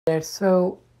Yeah,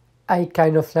 so I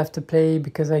kind of left the play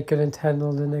because I couldn't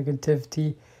handle the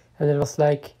negativity, and it was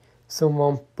like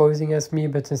someone posing as me,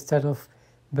 but instead of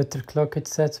Butterclock it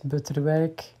said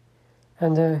Butterwerk.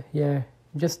 And yeah,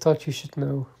 just thought you should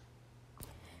know.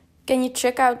 Can you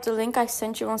check out the link I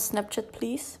sent you on Snapchat,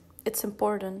 please? It's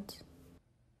important.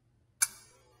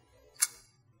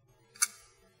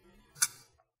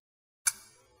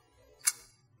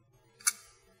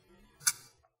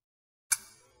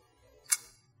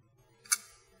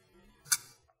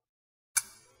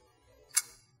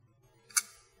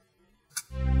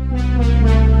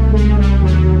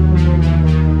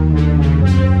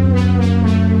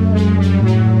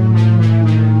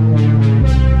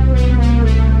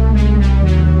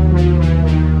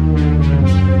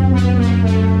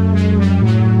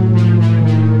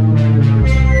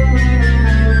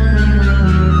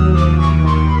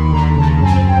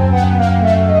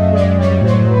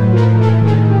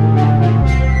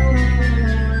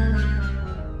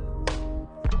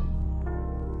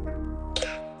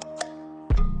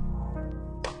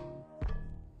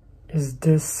 Is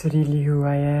this really who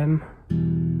I am?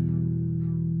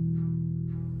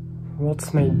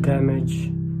 What's my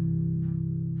damage?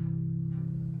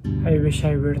 I wish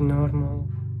I were normal.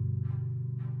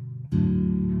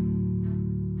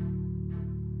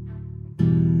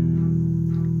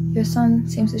 Your son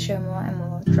seems to show more and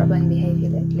more troubling behavior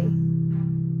lately.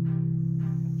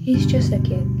 He's just a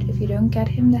kid. If you don't get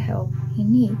him the help he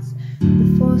needs,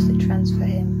 you're forced to transfer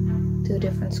him to a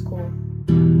different school.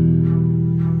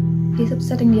 He's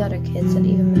upsetting the other kids and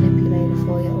even manipulated a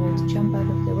 4-year-old to jump out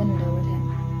of the window with him.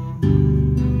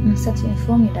 I'm sad to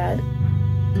inform you, Dad.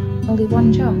 Only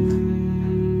one jump.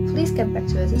 Please get back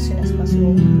to us as soon as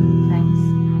possible. Thanks.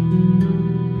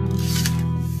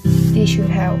 These should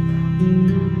help.